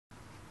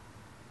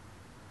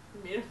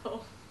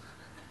Beautiful.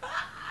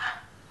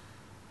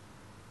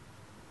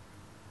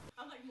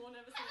 I'm like more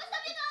nervous than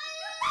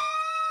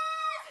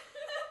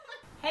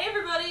Hey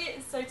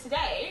everybody! So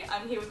today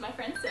I'm here with my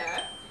friend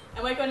Sarah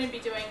and we're going to be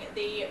doing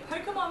the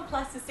Pokemon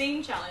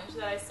Plasticine challenge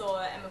that I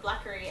saw Emma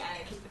Blackery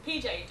and Keith the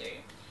PJ do.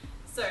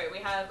 So we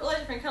have a lot of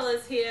different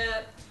colours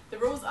here. The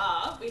rules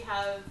are we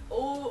have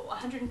all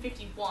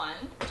 151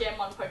 Gen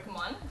 1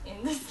 Pokemon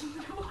in this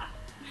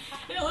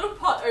in a little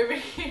pot over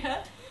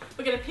here.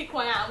 We're going to pick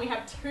one out and we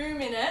have 2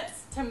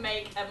 minutes to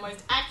make a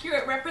most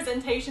accurate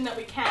representation that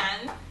we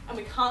can, and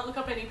we can't look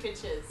up any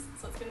pictures.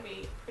 So it's going to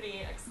be pretty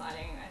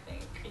exciting, I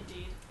think.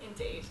 Indeed.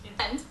 Indeed.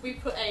 And we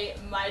put a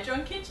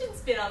Mahjong kitchen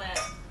spin on it.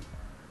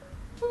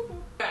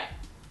 Right,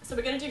 so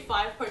we're going to do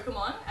 5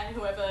 Pokemon and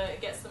whoever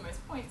gets the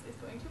most points is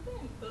going to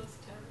win. That's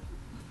 10.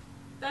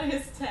 That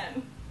is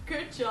 10.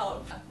 Good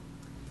job.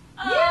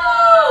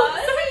 Oh,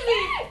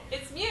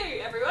 it's Mew,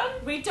 everyone.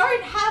 We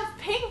don't have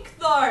pink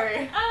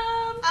though.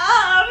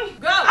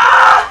 Go.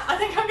 I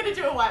think I'm gonna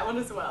do a white one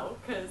as well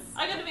because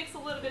I'm gonna mix a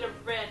little bit of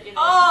red in it.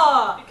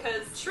 Oh,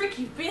 because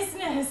tricky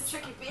business.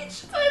 tricky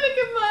bitch. Don't look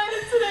at mine.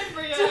 It's an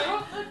embryo.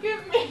 Don't look at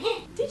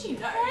me. Did you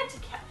know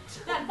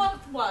that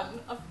month 1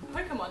 of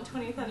Pokemon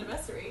 20th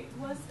anniversary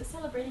was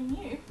celebrating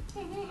you?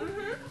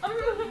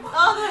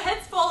 Oh, the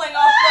head's falling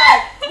off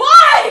though.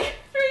 Why?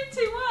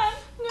 3, 2, 1.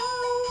 No.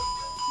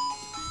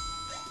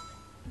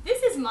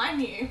 This is my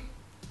Mew.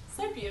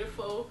 So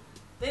beautiful.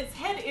 Its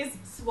head is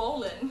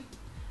swollen,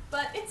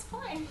 but it's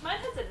fine. Mine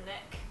has a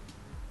neck.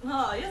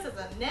 Oh, yes, it's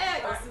a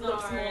neck. Oh, It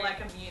looks more like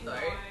a Mew though.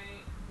 No.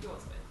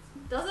 Yours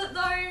wins. Does it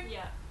though?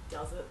 Yeah.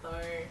 Does it though?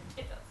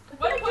 It does.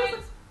 What 1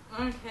 point.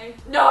 Okay.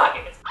 No, I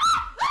think it's.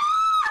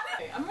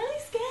 I'm really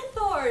scared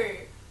though.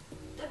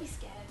 Don't be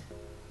scared.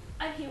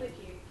 I'm here with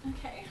you.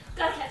 Okay.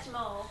 Gotta catch them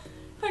all.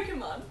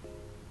 Pokemon.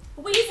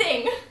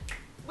 Wheezing.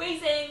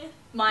 Wheezing.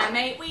 My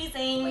mate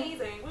Wheezing.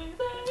 Wheezing.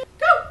 Wheezing.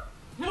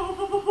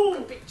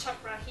 Go. Big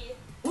chunk right here.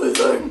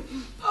 Wheezing.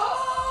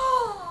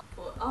 Oh,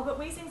 but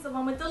Wheezing's the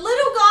one with the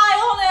little guy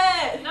on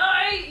it. No,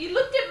 you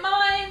looked at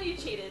mine. You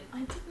cheated. I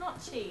did not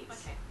cheat.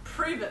 Okay.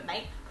 Prove it,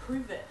 mate.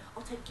 Prove it.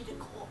 I'll take you to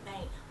court,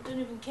 mate. I don't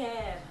even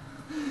care.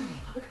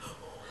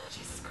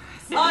 Jesus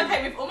Christ. Oh,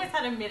 okay, we've almost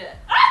had a minute.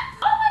 Oh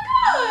my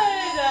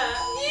god!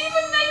 You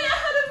even made it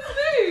how to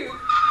move.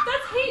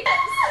 That's heaps.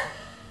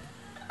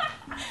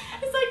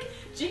 It's like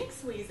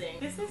Jinx Wheezing.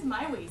 This is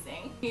my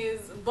Wheezing. He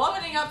is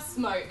vomiting up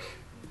smoke,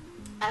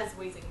 as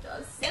Wheezing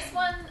does. This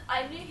one,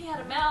 I knew he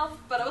had a mouth,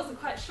 but I wasn't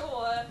quite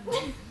sure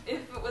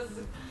if it was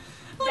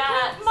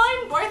that.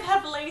 Mine both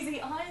have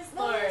lazy eyes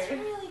though. No, that's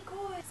really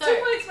good. So,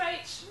 2 points,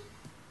 Rach.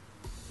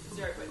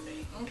 0 points,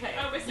 me. Okay,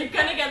 Oh, you're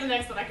gonna get the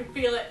next one. I can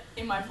feel it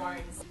in my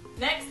bones.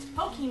 Next,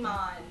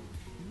 Pokemon.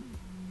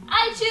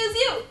 I choose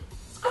you.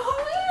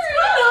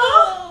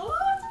 Squirtle!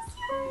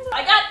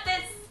 I got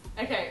this.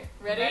 Okay,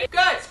 ready? Go!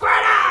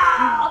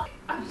 Squirtle!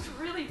 I'm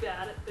really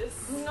bad at this.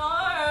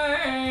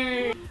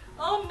 No!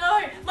 Oh no!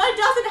 Mine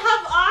doesn't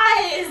have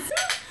eyes!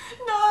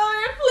 No,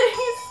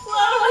 please,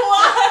 Squirtle,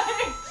 why?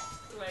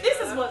 This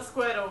is what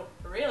Squirtle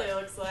really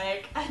looks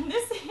like, and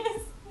this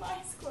is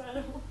my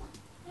Squirtle.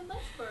 And my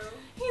Squirtle.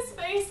 His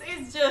face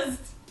is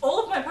just...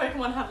 All of my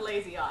Pokemon have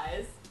lazy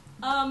eyes.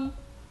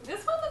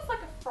 This one looks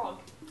like a frog.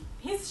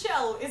 His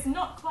shell is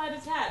not quite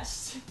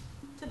attached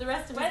to the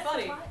rest of his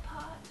body. The white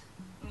part?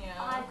 Yeah.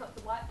 I got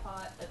the white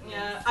part.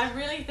 Yeah, I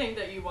really think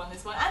that you won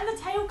this one. And the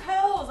tail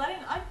curls!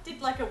 I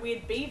did like a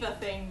weird beaver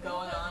thing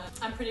going on.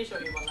 I'm pretty sure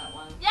you won that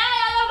one. Yay,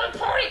 I got a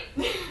point!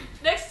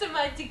 Next to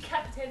my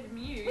decapitated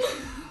Mew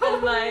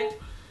and my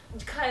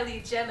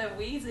Kylie Jenner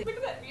Wheezing. Look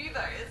at that Mew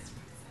though, it's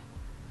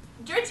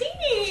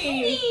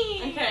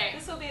Dratini! Okay.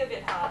 This will be a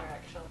bit harder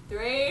actually.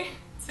 3,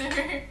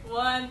 2,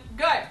 1,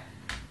 go!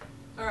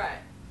 Alright.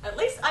 At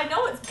least I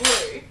know it's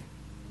blue.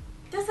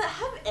 Does it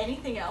have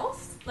anything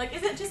else? Like,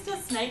 is it just a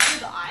snake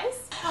with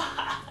eyes?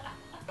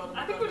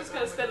 I think we're just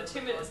going to spend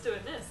 2 minutes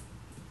doing this.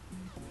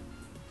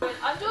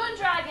 I'm doing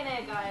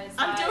Dragonair, guys.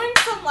 I'm doing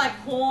some, like,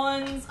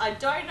 horns. I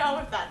don't know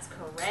if that's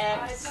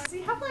correct. Does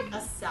he have, like,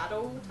 a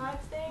saddle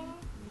type thing?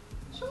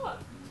 Sure.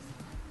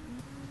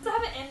 Does it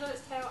have an end on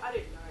its tail? I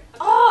don't know.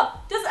 Oh!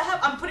 Does it have...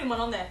 I'm putting one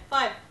on there.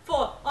 5, 4.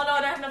 Oh, no,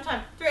 I don't have enough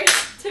time. 3,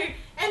 2.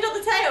 End on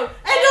the tail!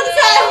 End on the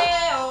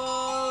tail!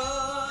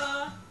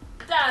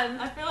 Done.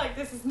 I feel like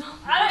this is not...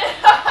 I don't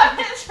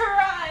know. Let's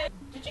try.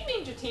 Did you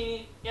mean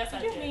Dratini? Yes, I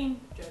did. Did you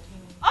mean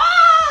Dratini?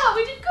 Ah!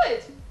 We did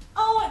good.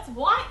 Oh, it's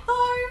white,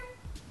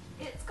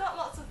 though. It's got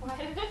lots of white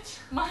in it.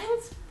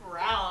 Mine's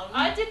brown.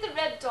 I did the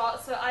red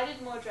dot, so I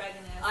did more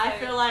Dragonair. I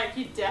feel like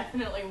you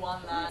definitely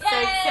won that. Yay!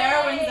 So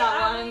Sarah wins that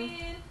I one.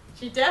 win.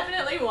 She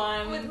definitely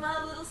won. With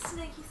my little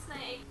snaky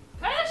snake.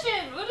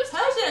 Persian! We'll just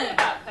Persian. talk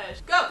about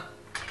Persian. Go!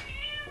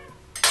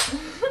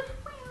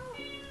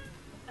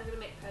 I'm gonna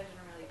make Persian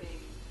really big.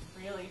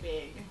 Really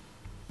big.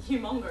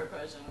 Humongo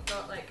Persian.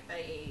 Got like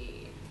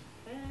a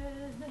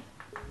head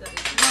that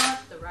is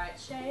not the right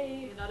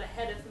shape. You're not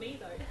ahead of me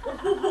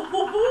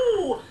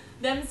though.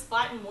 Them's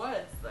fighting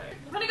words though.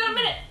 I've only got a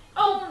minute.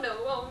 Oh no,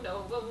 oh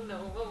no, oh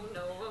no, oh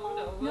no, oh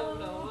no, oh no, oh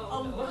no,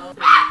 oh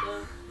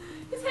no.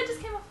 His head just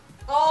came off.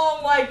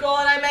 Oh my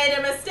god, I made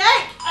a mistake!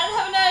 I don't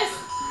have a nose.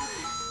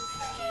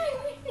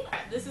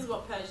 Alright, this is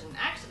what Persian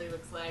actually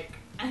looks like.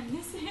 And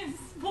this is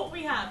what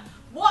we have.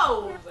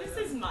 Whoa! This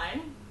is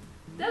mine.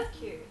 That's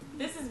cute.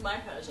 This is my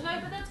Persian. No,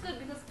 but that's good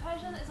because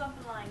Persian is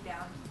often lying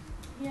down.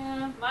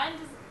 Yeah. Mine's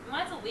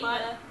a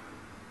leaner.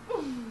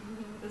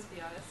 Let's be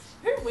honest.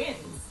 Who wins?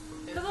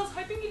 Because I was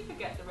hoping you'd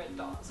forget the red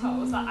dot, so I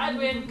was like, I'd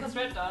win because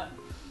red dot.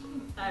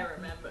 I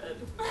remembered.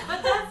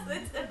 But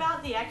it's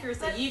about the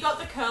accuracy. You got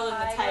the curl in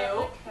the I tail.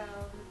 got the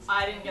curl.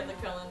 I didn't get the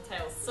curl in the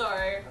tail.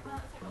 So,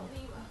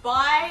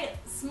 by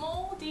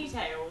small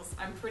details,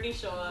 I'm pretty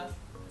sure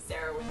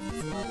Sarah wins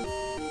this one.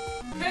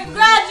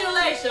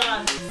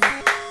 Congratulations!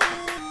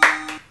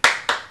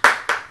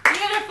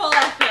 Beautiful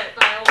effort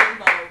by all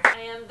involved.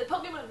 I am the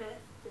Pokemon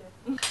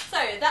master. So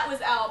that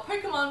was our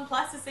Pokemon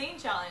Plasticine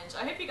challenge.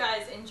 I hope you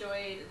guys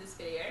enjoyed this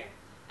video.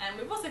 And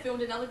we've also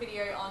filmed another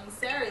video on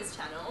Sarah's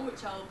channel,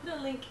 which I'll put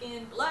a link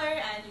in below,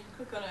 and you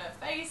can click on her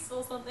face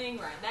or something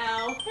right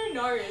now. Who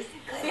knows?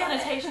 The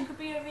annotation could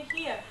be over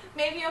here.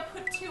 Maybe I'll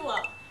put 2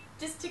 up,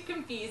 just to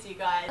confuse you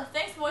guys.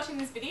 Thanks for watching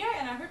this video,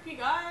 and I hope you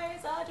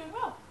guys are doing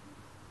well.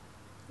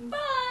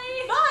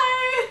 Bye!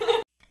 Bye!